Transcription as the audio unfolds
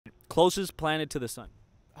closest planet to the sun?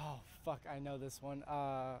 Oh, fuck, I know this one.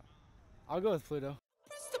 I'll go with Pluto.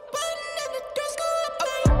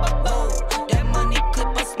 That money clip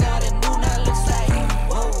us now, the new now looks like.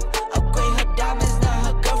 Whoa, upgrade her diamonds, now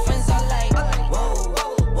her girlfriends are like. Whoa,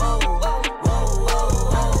 whoa, whoa,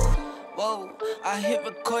 whoa, whoa. I hit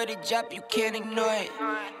recorded drop, you can't ignore it.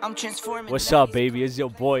 I'm transforming. What's up, baby? It's your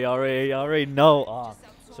boy. Y'all already know.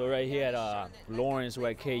 So right here at Lawrence,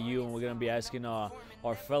 we're at KU, and we're gonna be asking our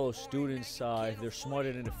fellow students if they're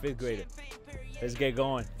smarter than the 5th grader. Let's get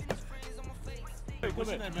going. What's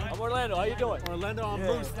your name, man? I'm Orlando. How you doing? Orlando, I'm Yeah.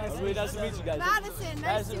 Bruce. Really nice to meet you guys. Madison,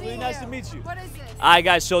 nice to meet you. Nice to meet you. What is this? All right,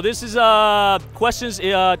 guys. So this is questions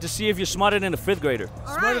to see if you're smarter than a 5th grader.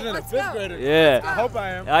 All Smarter right, than a let's 5th go. grader. Yeah. I hope I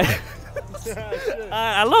am.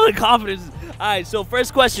 I love the confidence. All right. So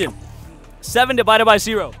first question: 7 divided by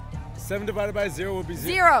 0. 7 divided by 0 will be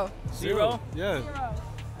 0. 0? Yeah.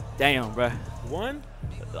 Damn, bruh. 1?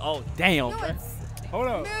 Oh, damn, No, bruh. it's Hold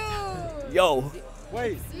up. no. Yo.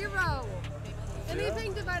 Wait. 0.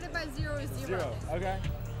 Anything divided by 0 is 0. 0. Okay.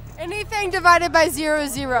 Anything divided by 0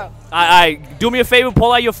 is 0. All right. Do me a favor.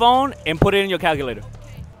 Pull out your phone and put it in your calculator.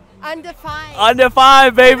 Undefined. Under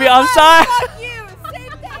 5, baby. I'm sorry. Fuck you.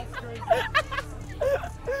 Same thing.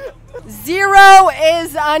 0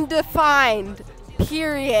 is undefined.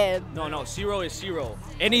 Period. No. 0 is 0.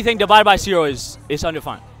 Anything divided by 0 is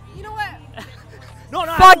undefined. You know what? No.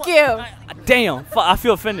 Fuck you. Damn. I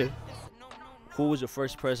feel offended. Who was the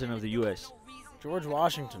first president of the U.S.? George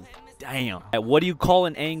Washington. Damn. What do you call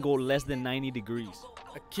an angle less than 90 degrees?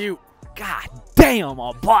 Acute. God damn,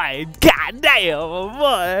 my boy. God damn, my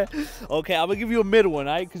boy. Okay, I'm going to give you a middle one,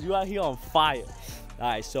 all right? Because you out here on fire. All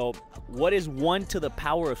right, so what is 1 to the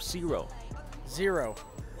power of 0? 0.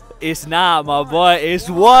 It's not, my boy. It's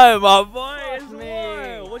 1, my boy. It's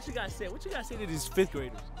me. 1. What you got to say? What you got to say to these 5th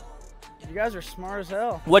graders? You guys are smart as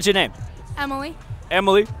hell. What's your name? Emily.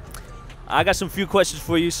 Emily. I got some few questions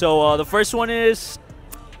for you. So the first one is,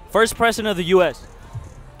 first president of the U.S.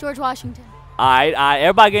 George Washington. All right.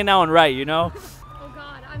 Everybody getting that one right, you know? Oh,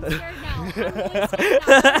 God. I'm scared now. I'm really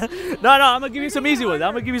scared now. No, I'm going to give you some easy ones.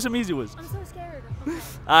 I'm so scared. All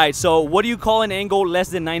right, so what do you call an angle less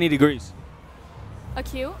than 90 degrees?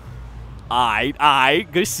 Acute. All right.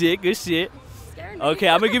 Good shit. Scared me. Okay,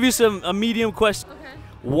 I'm going to give you a medium question. Okay.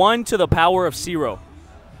 1 to the power of 0.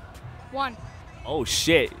 1. Oh,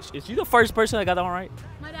 shit. Is you the first person that got that one right?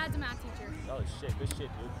 My dad's a math teacher. Oh, shit. Good shit, dude.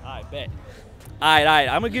 All right, bet. All right.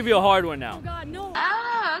 I'm going to give you a hard one now. Oh, God, no.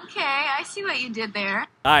 Oh, okay. I see what you did there.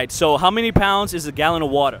 All right, so how many pounds is a gallon of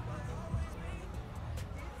water?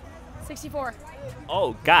 64.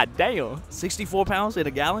 Oh, god damn. 64 pounds in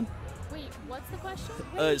a gallon? Wait, what's the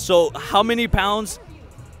question? So how many pounds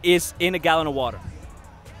is in a gallon of water?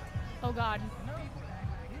 Oh, God.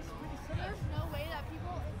 There's no way that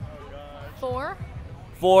people... 4?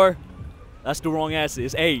 4. That's the wrong answer.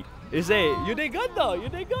 It's 8. It's 8. You did good, though.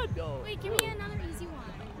 Wait, give me another easy one.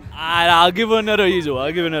 I'll give her another easy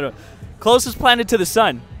one. Closest planet to the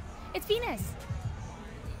sun. It's Venus.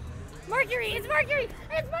 Mercury. It's Mercury.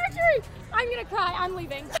 I'm going to cry. I'm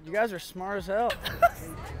leaving. You guys are smart as hell.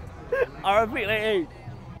 All right, repeat, like 8.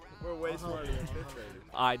 We're way smarter than 5th graders.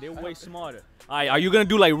 All right, they're way smarter. All right, are you going to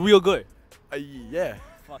do like real good? Yeah.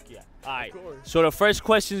 Fuck yeah. All right. course. So the first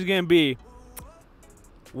question is going to be,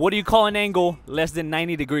 what do you call an angle less than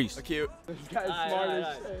 90 degrees? Acute. This guy's smart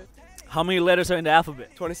as shit. How many letters are in the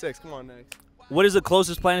alphabet? 26. Come on, next. What is the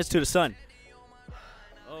closest planet to the sun?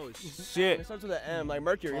 Oh, shit. It starts with an M, like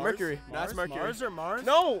Mercury. Mars? Mercury. That's Mars? Mercury. Mars or Mars?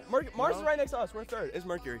 No, Mars is right next to us. We're 3rd. It's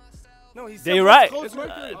Mercury. No, he's They right. It's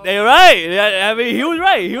Mercury. They right. I mean, he was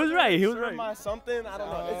right. He was right. My something. I don't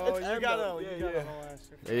know. It's you M, got though. a Yeah. whole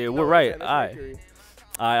answer. Yeah, No, we're right. it's All right. Mercury.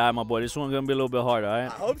 All right, my boy. This one's going to be a little bit harder, all right? I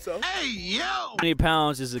hope so. How many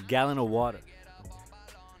pounds is a gallon of water?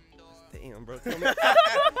 Damn, bro.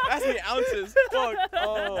 That's me ounces. Fuck.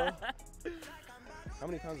 Oh. How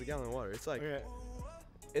many pounds a gallon of water? It's like. Okay.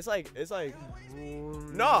 It's like.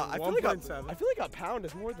 No, I feel like a pound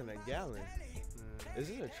is more than a gallon. Is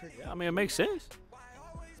this a trick? I mean, it makes sense.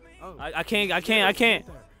 Oh. I can't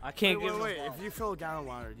Wait. If you fill a gallon of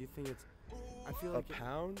water, do you think it's... I feel A like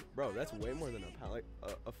pound? Bro, that's way more than a pound. Like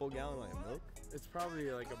a full gallon of milk? it's probably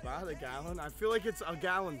like about a gallon. I feel like it's a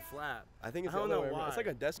gallon flat. I think it's I don't the other know way around. why. It's like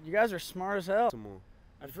a decimal. You guys are smart as hell.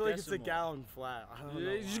 I feel like it's a Decimal. gallon flat. I don't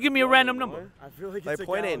know. Just give me a random number. I feel like Like it's a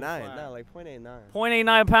gallon 0.89. flat. Nah, like 0.89.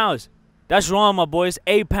 0.89 pounds. That's wrong, my boy. It's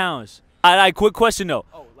 8 pounds. All right, quick question, though.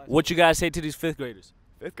 What you guys say to these 5th graders?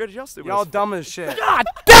 5th graders, y'all stupid. Y'all dumb as shit. God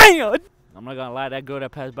damn! I'm not gonna lie, that girl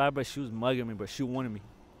that passed by, but she was mugging me, but she wanted me.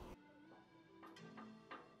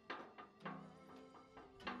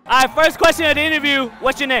 All right, first question of the interview.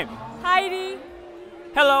 What's your name? Heidi.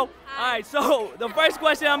 Hello. All right, so the first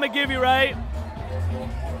question I'm gonna give you, right?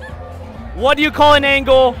 What do you call an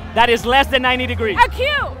angle that is less than 90 degrees?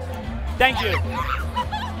 Acute. Thank you.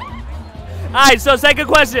 All right, so second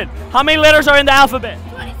question. How many letters are in the alphabet?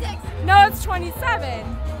 26. No, it's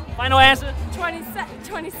 27. Final answer? 26.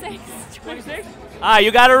 26? Ah,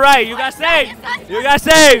 you got it right. You got saved. You got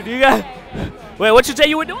saved. You got. Wait, what you say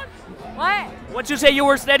you were doing? What? What you say you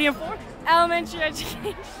were studying for? Elementary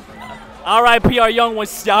education. All right, PR Young was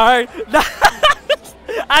sorry.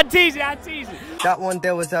 I tease you. That one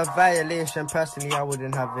there was a violation. Personally, I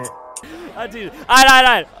wouldn't have it. I tease you. All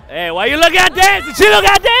right. Hey, why you looking at dancing? She look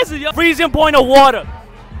at dancing. Yo. Freezing point of water.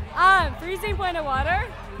 Freezing point of water?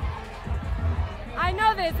 I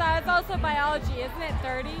know this. It's also biology. Isn't it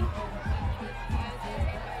 30?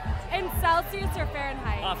 In Celsius or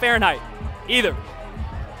Fahrenheit? Fahrenheit. Either.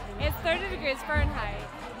 It's 30 degrees Fahrenheit.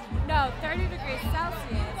 No, 30 degrees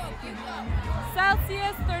Celsius.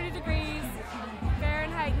 Celsius, 30 degrees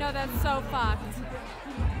Fahrenheit. No, that's so fucked.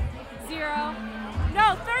 0.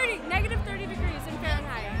 No, 30. Negative 30 degrees in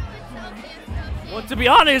Fahrenheit. Well, to be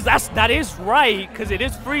honest, that is right because it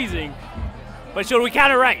is freezing. But should we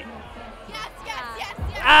count it right? Yes.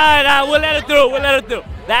 All right, we'll let it through.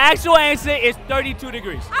 The actual answer is 32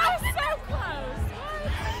 degrees. I was so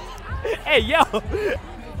close. Hey, yo.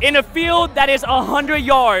 In a field that is 100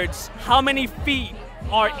 yards, how many feet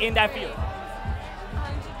are in that field?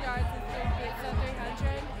 100 yards is 3 feet, so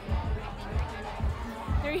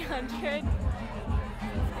 300. 300?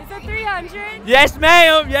 Is it 300? Yes,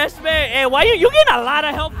 ma'am. Hey, why you getting a lot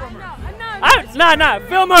of help from her? No. Nah,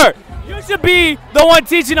 film her. You should be the one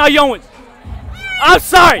teaching our young ones. I'm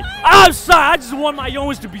sorry. I just want my young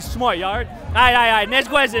ones to be smart, y'all. All right. Next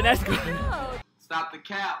question. Stop the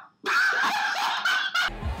cap.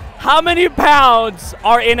 How many pounds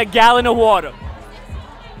are in a gallon of water?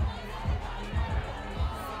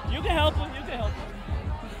 You can help him.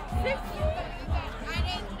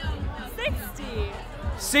 60.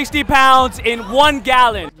 60 pounds in 1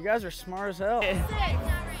 gallon. You guys are smart as hell.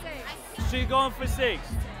 She's going for 6.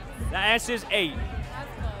 The answer is 8.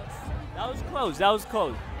 That was close. Time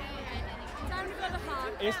to go to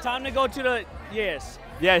Hawk. It's time to go to the, yes,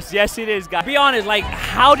 it is, guys. Be honest, like,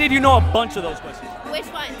 how did you know a bunch of those questions? Which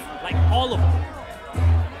ones? Like, all of them.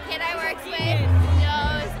 Kid I works with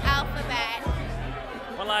knows alphabet.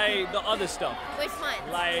 But, like, the other stuff. Which one?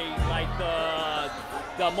 Like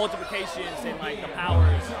the multiplications and, like, the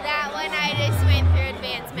powers. That one I just went through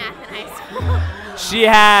advanced math in high school. She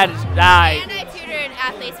had, And I tutored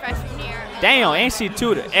athletes freshman year. damn, ain't she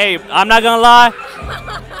tutored? Hey, I'm not gonna lie.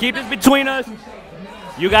 Keep this between us.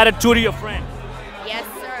 You gotta tutor your friend. Yes,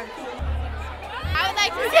 sir.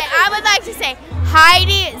 I would like to say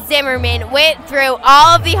Heidi Zimmerman went through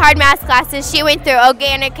all of the hard math classes. She went through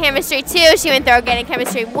organic chemistry 2. She went through organic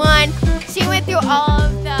chemistry 1. She went through all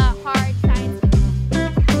of the hard science.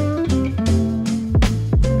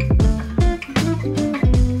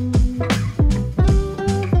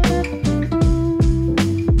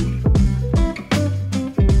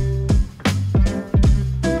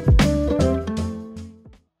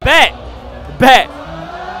 Bet.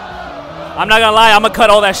 I'm not gonna lie, I'm gonna cut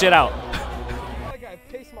all that shit out. Like I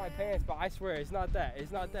pissed my pants, but I swear it's not that.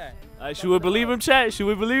 Should we believe him, chat? Should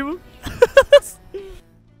we believe him?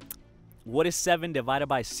 What is 7 divided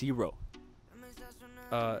by 0?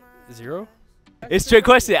 0? It's a trick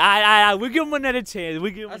question. We'll give him another chance.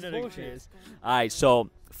 That's bullshit. All right, so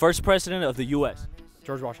first president of the U.S.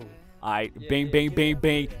 George Washington. All right, bing.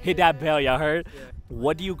 Hit that bell, y'all heard?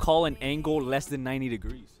 What do you call an angle less than 90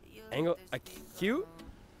 degrees? Angle acute?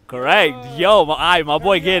 Correct. Yo, my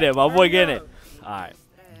boy get it. All right,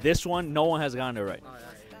 this one, no one has gotten it right.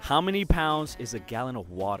 How many pounds is a gallon of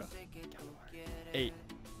water? 8.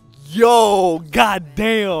 Yo,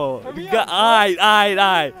 goddamn. All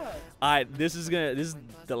right. This is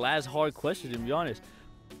the last hard question, to be honest.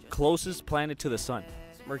 Closest planet to the sun.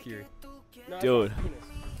 Mercury. No, Dude.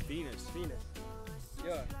 Venus.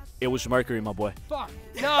 Yeah. It was Mercury, my boy. Fuck.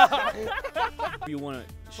 No. You want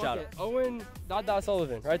to shout it? Owen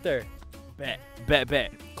Sullivan, right there.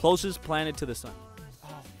 Bet. Closest planet to the sun.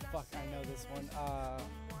 Oh, fuck. I know this one.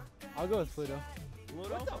 I'll go with Pluto.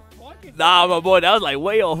 Nah, my boy, that was like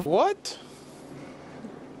way off. What?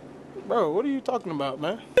 Bro, what are you talking about,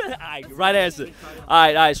 man? Alright, right answer.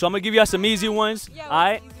 Alright, so I'm gonna give y'all some easy ones.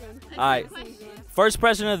 Alright. First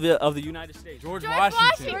president of the United States. George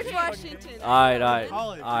Washington. George Washington. Alright.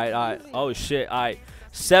 Oh shit. Alright.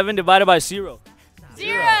 7 divided by 0.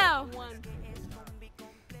 0. 1.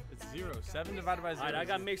 It's 0. 7 divided by 0. Alright, I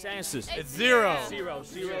got mixed answers. It's 0. 0.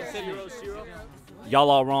 Y'all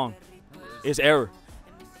all wrong. It's error.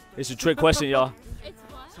 It's a trick question, y'all.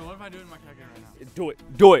 So what if I do it in my calculator right now? Do it.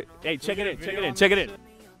 Do it. Hey, check it in. Check it in. Check it in.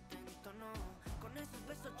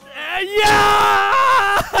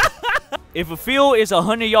 Yeah! If a field is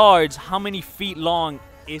 100 yards, how many feet long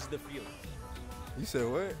is the field? You said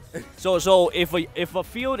what? So if a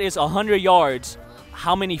field is 100 yards,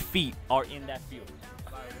 how many feet are in that field?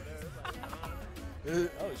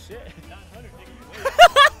 Oh shit.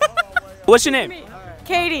 What's your name?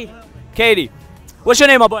 Katie. Katie. What's your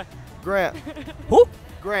name, my boy? Grant. Who?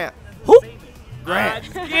 Grant. Who? Grant.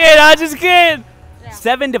 I just kidding.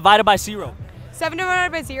 7 divided by 0. 7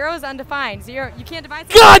 divided by 0 is undefined. 0. You can't divide.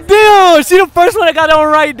 God damn! See the first one I got on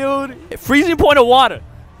right, dude. Freezing point of water.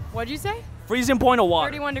 What'd you say? Freezing point of water.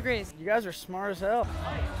 31 degrees. You guys are smart as hell.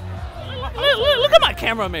 Look at my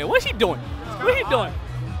cameraman. What's he doing? What he doing?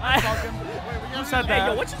 Who said Hey, that?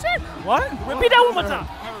 yo, what you said? What? Repeat that one more time.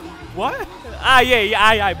 What?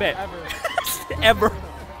 I bet. Ever.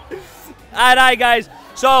 All right, guys.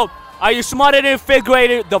 So, are you smarter than a 5th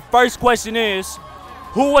grader? The first question is,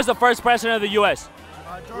 who was the first president of the U.S.?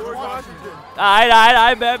 George Washington. All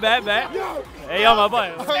right, bet. Hey, yo, my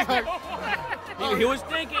boy. He was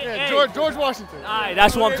thinking. Yeah, hey. George Washington. All right,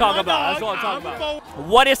 that's what I'm talking about. That's what I'm talking about.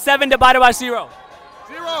 What is 7 divided by 0?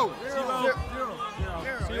 0.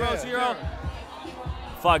 Zero.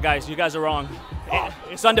 Fuck, guys, you guys are wrong.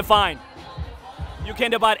 It's undefined. You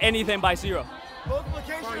can't divide anything by 0.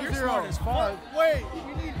 Multiplication You're of 0. smart as fuck. Wait,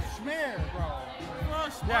 we need Schmear, bro.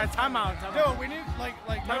 Yeah, timeout. Dude, we need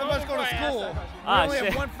like none of us go to school. We only shit.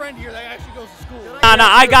 have one friend here that actually goes to school. Nah,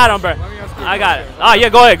 I got him, bro. I got it. Oh, yeah,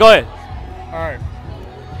 go ahead. All right.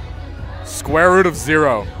 Square root of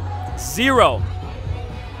 0. 0.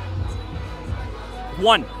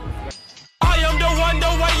 1. I am the one, the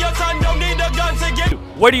way your son don't need a gun to get.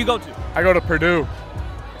 Where do you go to? I go to Purdue.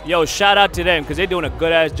 Yo, shout out to them because they're doing a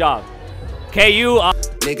good ass job. KU.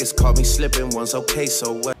 Niggas caught me slipping once, okay,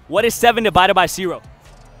 so what? What is 7 divided by 0?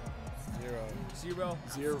 0.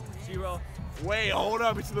 0. Wait, hold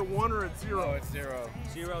up. It's either 1 or it's 0. It's 0.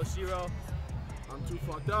 0. I'm too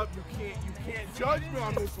fucked up. You can't judge me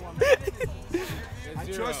on this one. I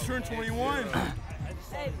just turned 21.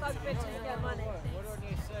 Hey, fuck bitches, get money.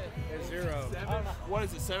 It's 0. What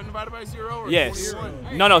is it? 7 divided by 0 or Yes.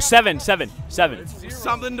 21? No, 7.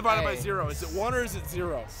 Something divided by 0. Is it 1 or is it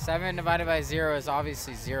 0? 7 divided by 0 is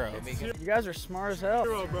obviously 0. You guys are smart as hell.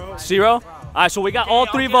 0, bro. 0. All right, so we got all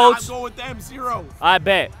 3 Okay, votes. I'll go with them. 0. I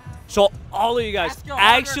bet. So all of you guys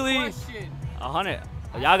actually 100.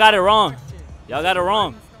 Y'all got it wrong.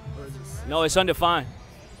 No, it's undefined.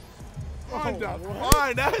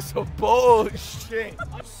 Undefined. That's some bullshit.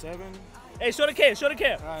 7. Hey, show the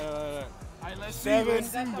kid. All right.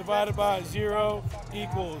 7 divided by 0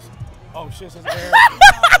 equals. Oh shit, that's error.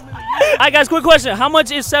 All right, guys, quick question. How much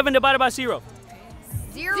is 7 divided by 0?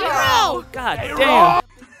 0. God damn.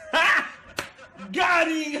 Got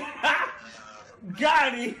him!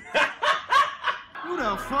 Got him! Who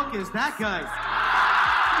the fuck is that guy?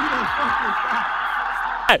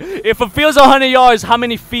 If a field's 100 yards, how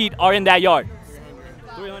many feet are in that yard?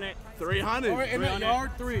 300. 300. Or in that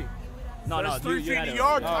yard, 3. No, That's 3 feet had a it.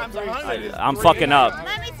 yard times 100. I'm fucking up.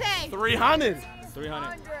 Let me say. 300.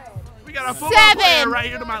 300. We got a football player 7. right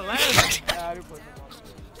here to my left.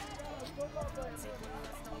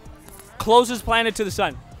 Closest planet to the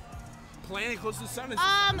sun. Planet close to the sun is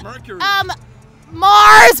Mercury.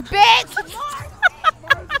 Mars, bitch.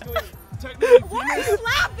 Technically, Why are Venus you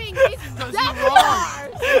laughing? because That's you're wrong.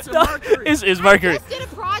 It's a Mercury. Is Mercury. Just did a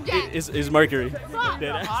project. Is Mercury. Fuck.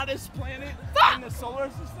 the hottest planet in the solar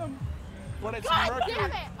system, but it's God Mercury. damn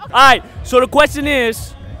it. Okay. All right, so the question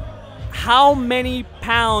is, how many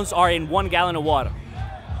pounds are in 1 gallon of water?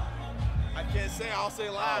 I can't say. I'll say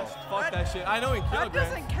last. Fuck that shit. I know in kilograms. That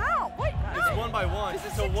doesn't count. Wait. It's 1 by 1.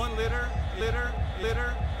 So 1 liter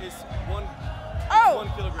is 1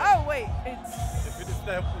 kilogram. Oh, wait. It's If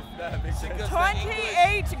that makes sense.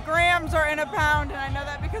 28 grams are in a pound, and I know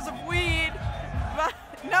that because of weed. But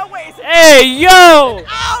no, wait. It's Hey, yo! an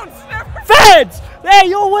ounce. Never. Feds! Hey,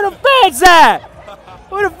 yo, where the feds at?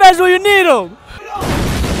 Where the feds when you need them?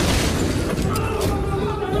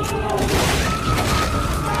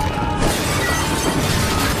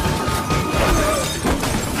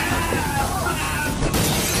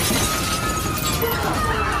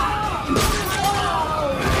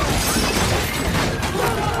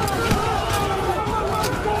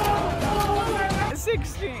 It's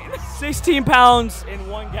 16. 16 pounds in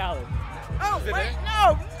 1 gallon. Oh, wait.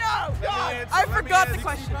 No. God. I forgot the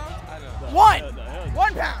question. I know. 1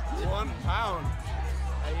 pound. 1 pound.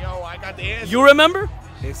 Hey, yo, I got the answer. You remember?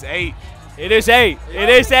 It's 8. It is 8. It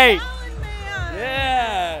is 8. Man. Yeah.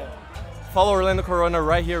 Follow Orlando Corona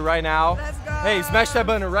right here, right now. Let's go. Hey, smash that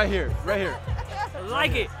button right here, right here.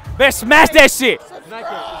 Like it. Better smash that shit.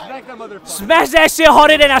 Smack that motherfucker. Smash that shit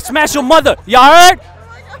harder than I smash your mother. Y'all heard?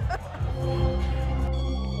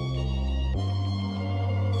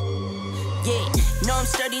 Yeah, no, I'm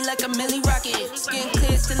sturdy like a Millie Rocket. Skin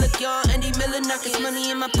clear, still look young, Andy Miller knockers. Money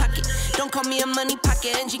in my pocket. Don't call me a money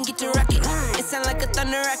pocket. Engine get to rocket. It sound like a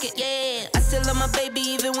thunder rocket. Yeah, I still love my baby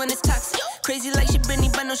even when it's toxic. Crazy like she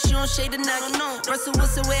Britney, but no, she don't shade the knock. No, Russell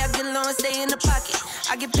Wilson way I get low and stay in the pocket.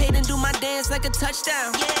 I get paid and do my dance like a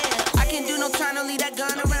touchdown. Yeah, I can't do no time to leave that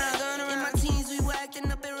gun around. In my teens, we were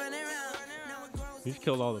acting up and running around. You just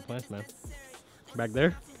killed all the plants, man. Back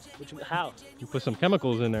there? How? You put some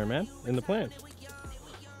chemicals in there, man, in the plant.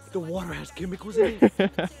 The water has chemicals in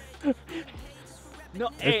it. No,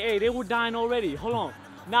 hey, they were dying already. Hold on.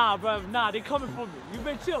 Nah, bro, nah, they coming for me. You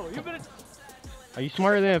better chill. You better. Are you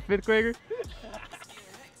smarter than a 5th grader?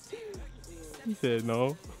 He said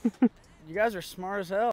no. You guys are smart as hell.